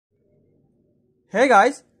Hey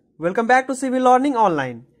guys, welcome back to Civil Learning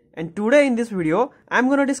Online, and today in this video I'm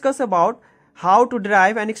going to discuss about how to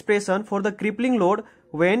derive an expression for the crippling load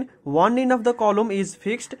when one end of the column is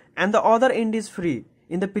fixed and the other end is free.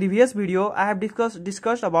 In the previous video I have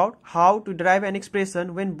discussed about how to derive an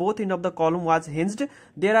expression when both end of the column was hinged.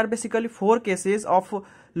 There are basically 4 cases of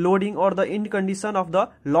loading or the end condition of the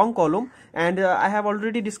long column, and I have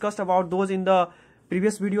already discussed about those in the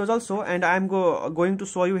previous videos also, and I am going to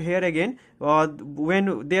show you here again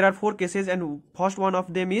when there are 4 cases, and first one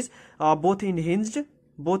of them is both end hinged,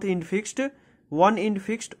 both end fixed, one end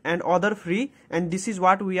fixed and other free, and this is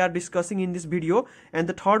what we are discussing in this video. And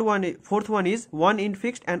the fourth one is one end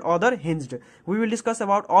fixed and other hinged. We will discuss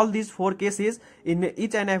about all these 4 cases in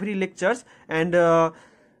each and every lectures, and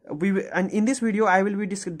in this video I will be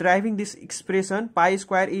deriving this expression pi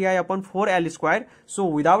square ei upon 4l square. So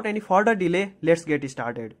without any further delay, let's get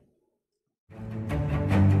started.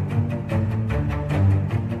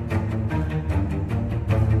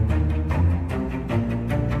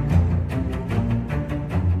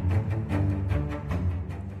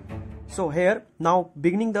 So here, now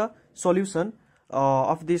beginning the solution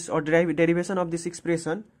of this or derivation of this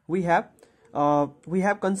expression, we have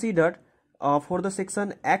considered for the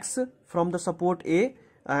section x from the support A,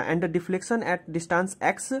 and the deflection at distance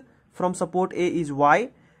x from support A is y,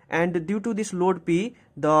 and due to this load P,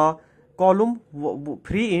 the column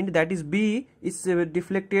free end, that is B, is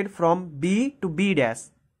deflected from B to B dash.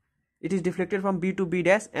 It is deflected from B to B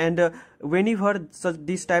dash, and whenever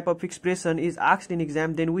this type of expression is asked in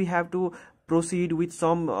exam, then we have to proceed with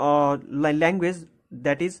some language.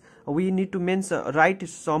 That is, we need to write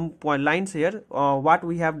some lines here, what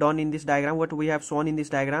we have done in this diagram, what we have shown in this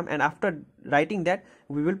diagram, and after writing that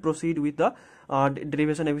we will proceed with the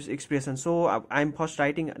derivation of this expression. So I am first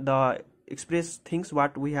writing the express things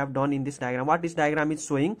what we have done in this diagram, what this diagram is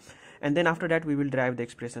showing, and then after that we will derive the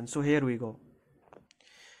expression. So here we go.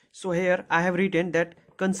 So here I have written that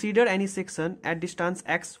consider any section at distance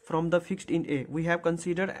x from the fixed end A. We have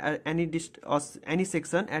considered any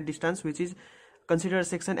section at distance which is consider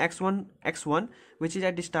section x1 which is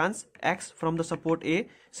at distance x from the support A.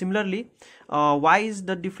 Similarly, y is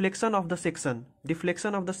the deflection of the section.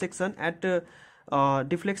 Deflection of the section at the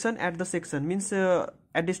section means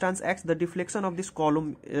at distance x, the deflection of this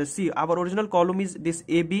column. See, our original column is this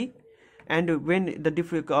AB, and when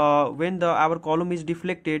our column is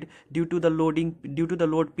deflected due to the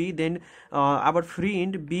load P, then our free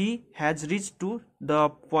end B has reached to the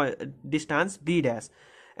distance B dash,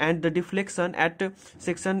 and the deflection at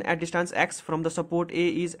section at distance x from the support A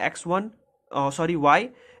is y,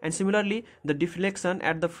 and similarly the deflection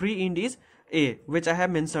at the free end is A, which I have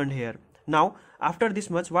mentioned here. Now after this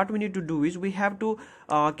much, what we need to do is we have to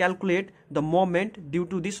calculate the moment due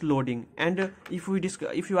to this loading. And if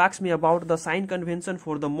you ask me about the sign convention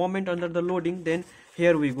for the moment under the loading, then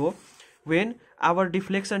here we go. When our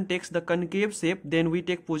deflection takes the concave shape, then we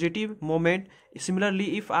take positive moment.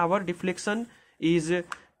 Similarly, if our deflection is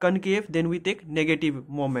concave, then we take negative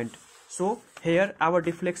moment. So here our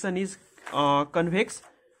deflection is convex.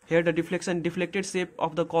 Here the deflected shape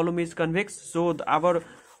of the column is convex, so our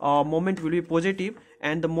moment will be positive,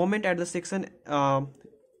 and the moment at the section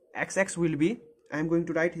xx will be, I am going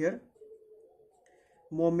to write here,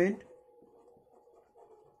 moment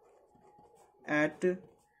at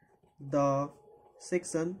the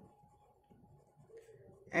section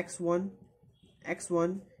x1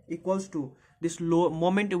 equals to this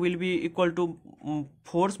moment will be equal to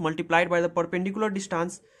force multiplied by the perpendicular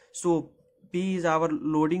distance. So P is our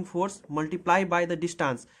loading force multiplied by the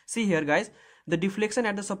distance. See here guys, the deflection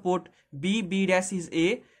at the support B dash is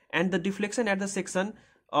A, and the deflection at the section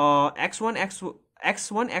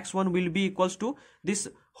x1 will be equals to this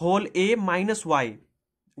whole A minus y.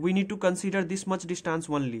 We need to consider this much distance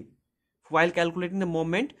only while calculating the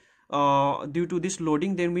moment due to this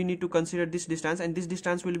loading. Then we need to consider this distance, and this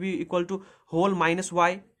distance will be equal to whole minus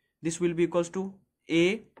y. This will be equals to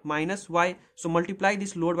A minus y. So multiply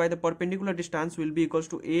this load by the perpendicular distance will be equals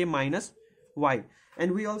to A minus y.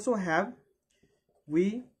 And we also have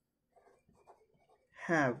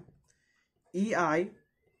EI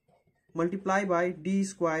multiplied by d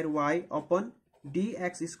square y upon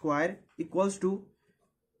dx square equals to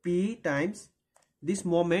P times this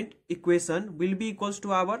moment equation will be equals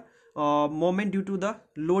to our moment due to the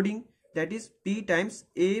loading, that is P times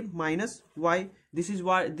A minus y. This is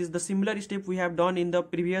the similar step we have done in the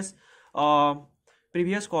previous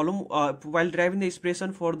column while deriving the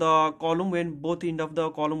expression for the column when both end of the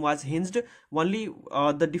column was hinged. Only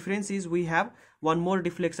the difference is we have one more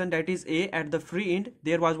deflection, that is A at the free end.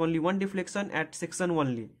 There was only one deflection at section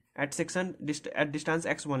only, at section at distance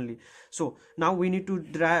x only. So now we need to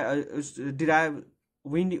derive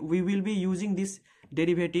we will be using this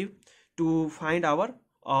derivative to find our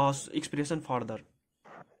expression further.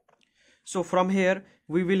 So from here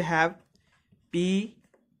we will have p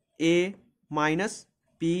a minus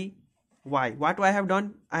p y. What I have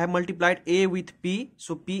done, I have multiplied a with p,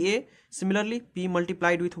 so pa. Similarly p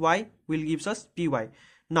multiplied with y will gives us py.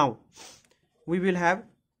 Now we will have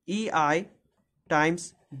ei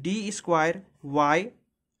times d square y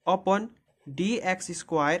upon dx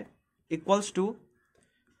square equals to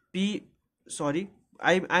p, sorry,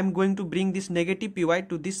 I'm going to bring this negative py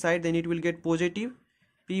to this side, then it will get positive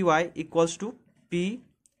py equals to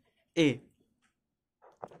pa.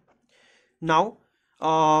 Now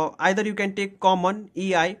either you can take common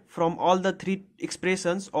ei from all the three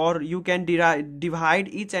expressions, or you can divide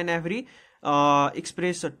each and every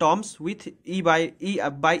express terms with by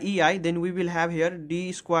ei. Then we will have here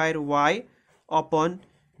d square y upon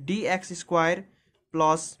dx square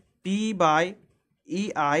plus p by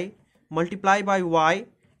ei multiply by y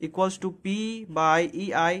equals to p by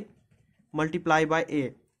ei multiply by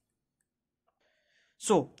a.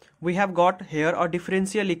 So we have got here a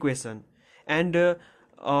differential equation, and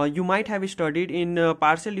you might have studied in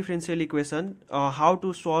partial differential equation how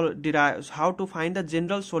to how to find the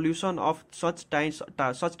general solution of such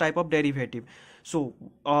type of derivative. So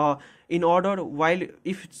in order, while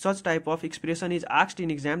if such type of expression is asked in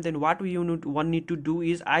exam, then what one need to do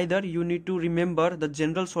is either you need to remember the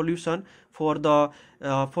general solution for the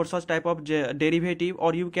for such type of derivative,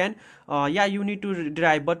 or you can you need to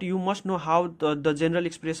derive, but you must know how the general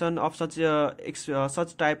expression of such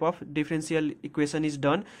such type of differential equation is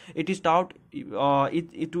done. It is taught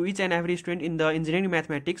to each and every student in the engineering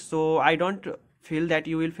mathematics, so I don't feel that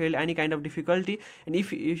you will feel any kind of difficulty. And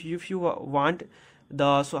if you want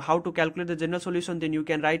so how to calculate the general solution, then you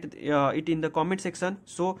can write it in the comment section.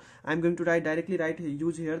 So I'm going to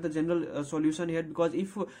use here the general solution here, because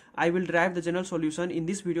if I will derive the general solution in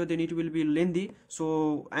this video, then it will be lengthy.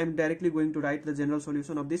 So I'm directly going to write the general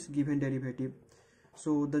solution of this given derivative.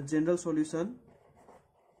 So the general solution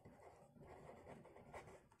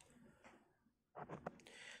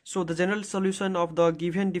of the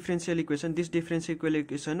given differential equation, this differential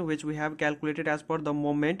equation which we have calculated as per the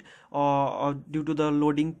moment due to the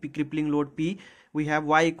loading crippling load P, we have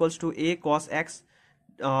y equals to a cos x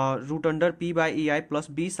root under p by ei plus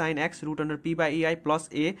b sin x root under p by ei plus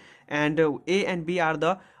a, and a and b are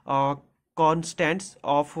the constants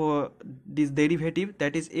of this derivative,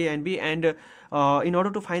 that is a and b. And in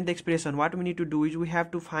order to find the expression, what we need to do is we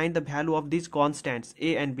have to find the value of these constants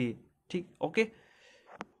a and b. Okay.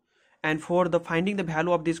 And for the finding the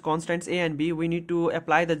value of these constants a and b, we need to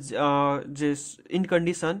apply the this in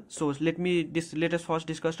condition. So let us first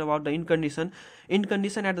discuss about the in condition. In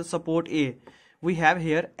condition at the support a, we have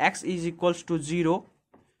here x is equals to 0,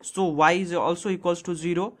 so y is also equals to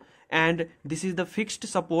 0, and this is the fixed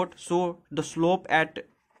support, so the slope at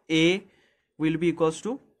a will be equals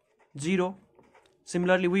to 0.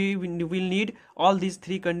 Similarly, we will need all these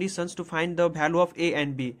three conditions to find the value of a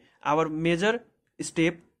and b. Our major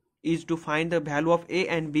step is to find the value of a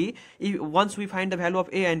and b. Once we find the value of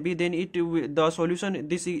a and b, then the solution,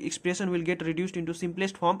 this expression will get reduced into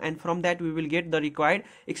simplest form, and from that we will get the required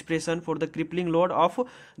expression for the crippling load of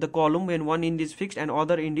the column when one end is fixed and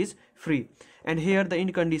other end is free. And here the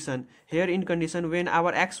in condition, when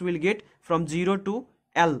our x will get from 0 to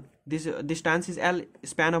L, this distance is L,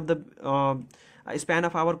 span of the span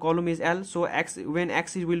of our column is L, so when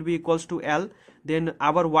x will be equals to L, then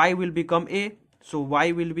our y will become a, so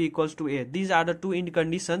y will be equals to a. These are the two end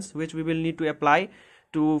conditions which we will need to apply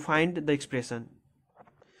to find the expression.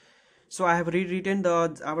 So I have rewritten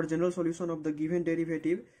our general solution of the given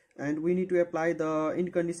derivative, and we need to apply the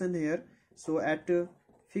end condition here. So at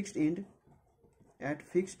fixed end,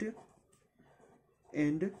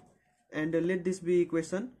 and let this be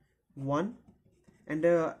equation 1, and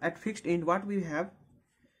at fixed end, what we have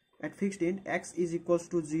at fixed end, x is equals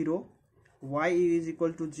to 0, y is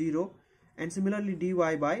equal to 0, and similarly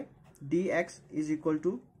dy by dx is equal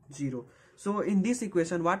to 0. So in this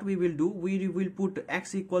equation, what we will do, we will put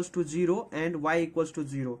x equals to 0 and y equals to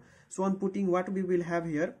 0. So on putting, what we will have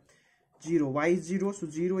here, 0, y is 0, so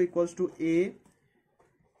 0 equals to a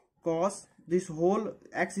cos this whole,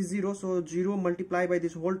 x is 0, so 0 multiply by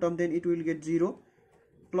this whole term, then it will get 0,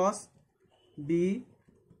 plus b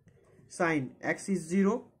sin x is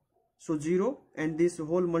 0, so 0, and this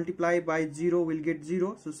whole multiply by 0 will get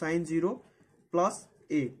 0, so sin 0 plus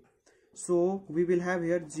a. So we will have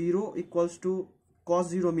here 0 equals to cos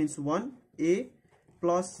 0 means 1, a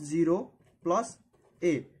plus 0 plus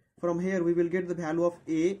a. from here we will get the value of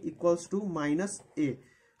a equals to minus a.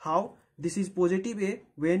 How? This is positive a.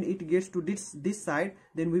 When it gets to this side,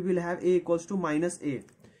 then we will have a equals to minus a.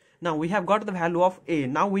 Now we have got the value of a.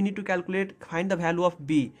 Now we need to find the value of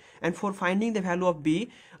b. And for finding the value of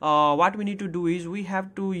b, what we need to do is we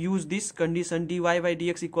have to use this condition dy by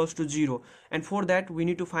dx equals to 0. And for that we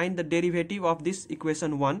need to find the derivative of this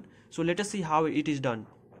equation 1. So let us see how it is done.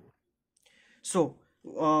 So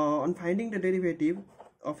on finding the derivative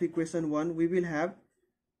of equation 1, we will have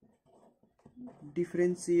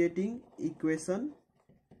differentiating equation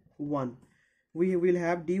 1. We will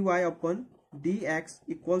have dy upon dx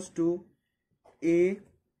equals to a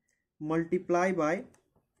multiply by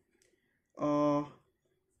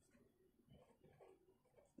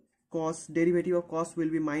cos, derivative of cos will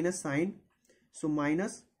be minus sine, so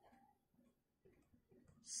minus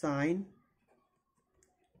sine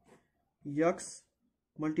x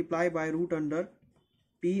multiply by root under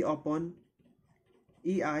p upon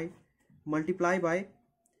ei multiply by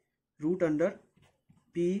root under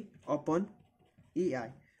p upon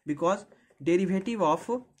ei, because derivative of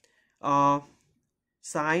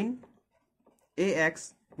sine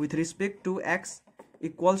ax with respect to x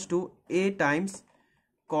equals to a times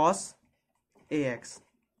cos ax.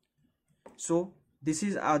 So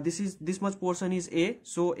this much portion is a,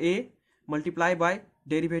 so a multiply by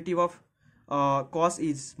derivative of cos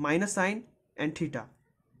is minus sine and theta.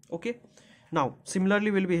 Okay, now similarly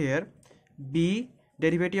will be here b,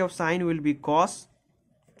 derivative of sine will be cos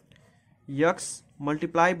x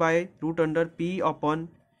multiply by root under p upon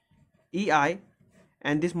ei,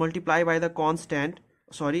 and this multiply by the constant,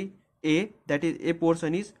 sorry, a, that is a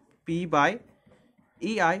portion is p by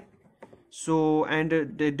ei. So and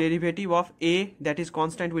the derivative of a, that is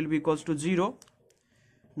constant, will be equals to 0.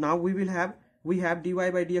 Now we have dy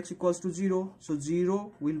by dx equals to 0, so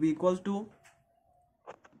 0 will be equals to,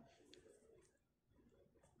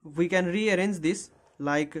 we can rearrange this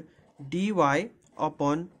like dy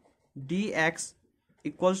upon dx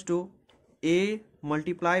equals to a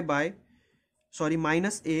multiply by, sorry,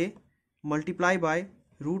 minus a multiply by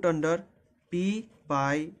root under p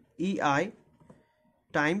by ei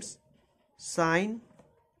times sine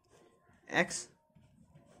x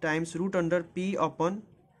times root under p upon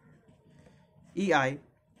ei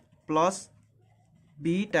plus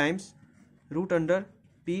b times root under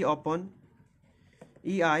p upon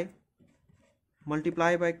ei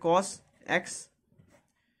multiply by cos x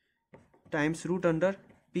times root under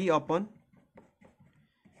p upon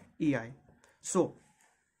ei. So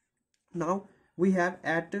now we have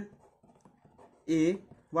at a,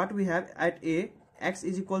 what we have at a, x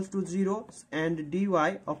is equals to 0 and dy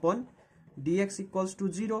upon dx equals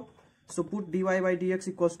to 0. So put dy by dx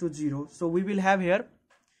equals to 0. So we will have here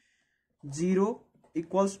 0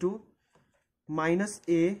 equals to minus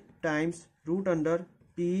a times root under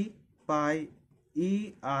p by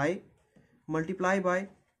ei multiply by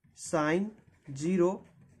sine 0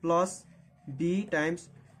 plus b times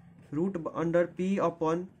root under p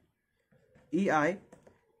upon ei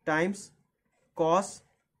times cos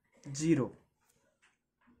 0.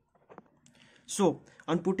 So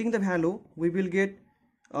on putting the value, we will get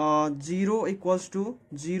 0 equals to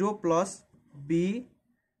 0 plus b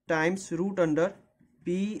times root under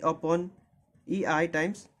p upon ei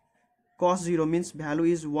times cos 0, means value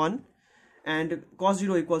is 1, and cos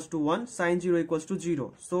 0 equals to 1, sin 0 equals to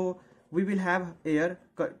 0. So we will have here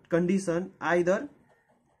condition either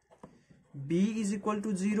b is equal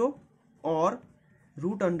to 0 or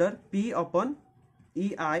root under p upon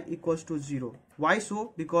ei equals to 0. Why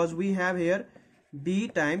so? Because we have here b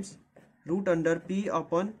times root under p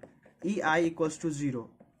upon ei equals to 0.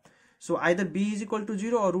 So either b is equal to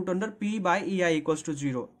 0 or root under p by ei equals to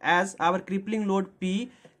 0. As our crippling load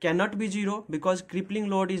p cannot be 0, because crippling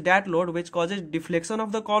load is that load which causes deflection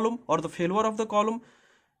of the column or the failure of the column.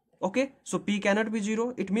 Okay, so p cannot be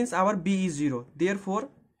 0, it means our b is 0. Therefore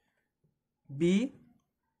b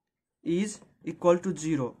is equal to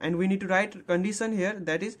 0, and we need to write condition here,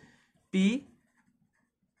 that is p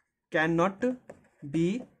cannot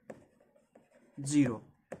be 0.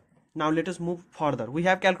 Now let us move further. We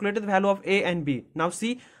have calculated the value of a and b. Now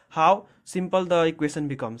see how simple the equation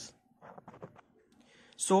becomes.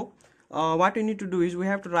 So what we need to do is we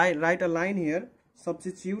have to write a line here,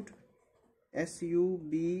 substitute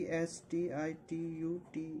substitute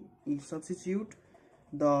substitute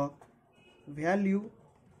the value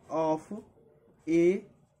of a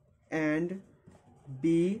and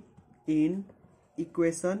b in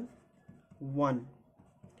equation 1,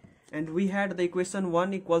 and we had the equation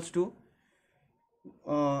 1 equals to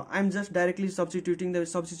I'm just directly substituting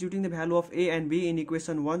the value of a and b in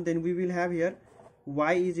equation 1. Then we will have here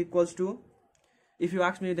y is equals to, if you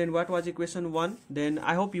ask me then what was equation 1, then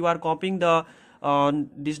I hope you are copying the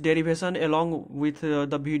this derivation along with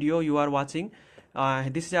the video you are watching.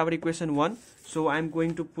 This is our equation 1. So I am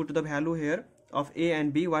going to put the value here of a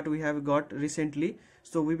and b what we have got recently.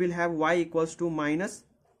 So we will have y equals to minus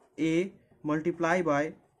a multiply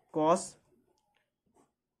by cos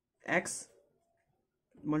x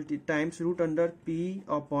times root under p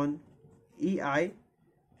upon ei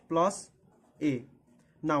plus a.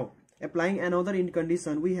 Now applying another in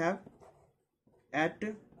condition, we have at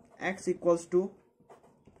x equals to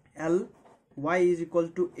L, y is equal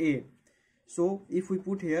to a. So if we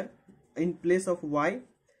put here in place of y,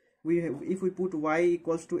 if we put y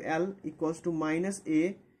equals to L equals to minus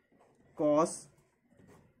a cos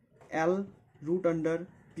L root under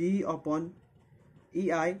p upon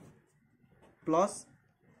ei plus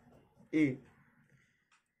a.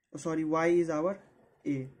 Sorry, y is our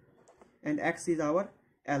a and x is our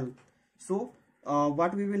L. So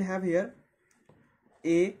what we will have here,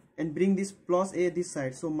 a, and bring this plus a this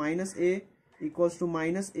side, so minus a equals to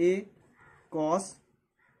minus a cos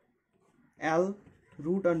L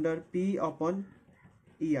root under p upon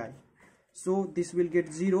ei. So this will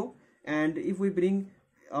get 0, and if we bring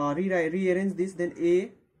rearrange this, then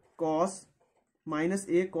a cos minus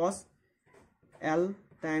a cos L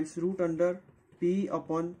times root under p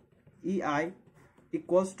upon ei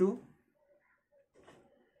equals to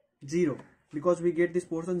 0, because we get this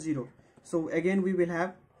portion 0. So again we will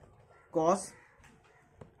have cos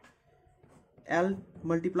L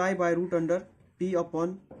multiply by root under p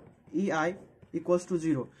upon ei equals to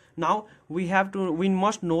 0. Now we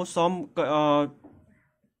must know some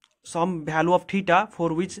value of theta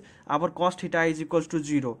for which our cos theta is equals to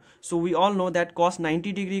 0. So we all know that cos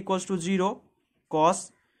 90 degree equals to 0,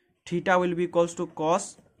 cos theta will be equals to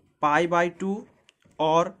cos pi by 2,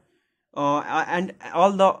 or and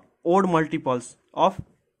all the odd multiples of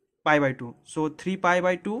pi by 2. So 3 pi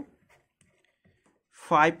by 2,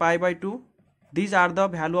 5 pi by 2, these are the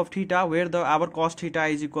value of theta where our cos theta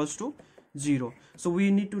is equals to 0. So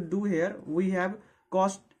we need to do here, we have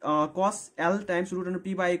cos L times root under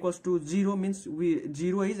p by equals to 0, means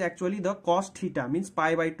 0 is actually the cos theta, means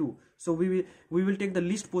pi by 2. So we will take the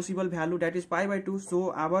least possible value, that is pi by 2.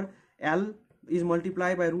 So our L is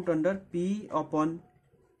multiplied by root under p upon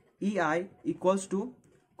ei equals to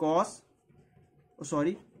cos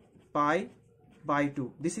pi by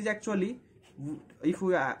 2. This is actually, if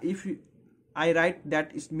I write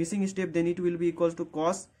that is missing step, then it will be equals to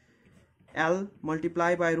cos L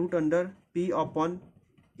multiplied by root under p upon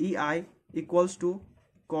ei equals to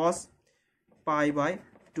cos pi by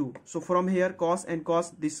 2. So from here cos and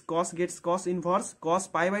cos, this cos gets cos inverse cos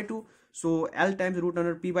pi by 2. So L times root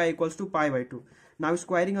under p by equals to pi by 2. Now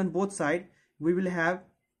squaring on both sides, we will have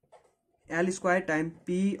L square times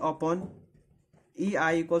p upon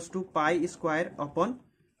ei equals to pi square upon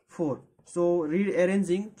 4. So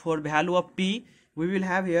rearranging for value of p, we will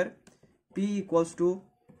have here p equals to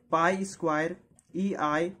pi square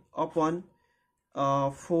ei upon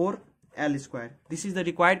 4 L square. This is the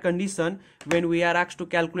required condition when we are asked to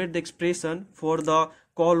calculate the expression for the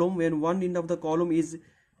column when one end of the column is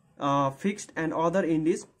fixed and other end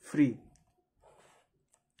is free.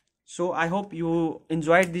 So I hope you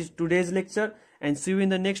enjoyed this today's lecture, and see you in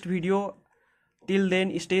the next video. Till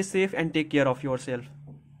then, stay safe and take care of yourself.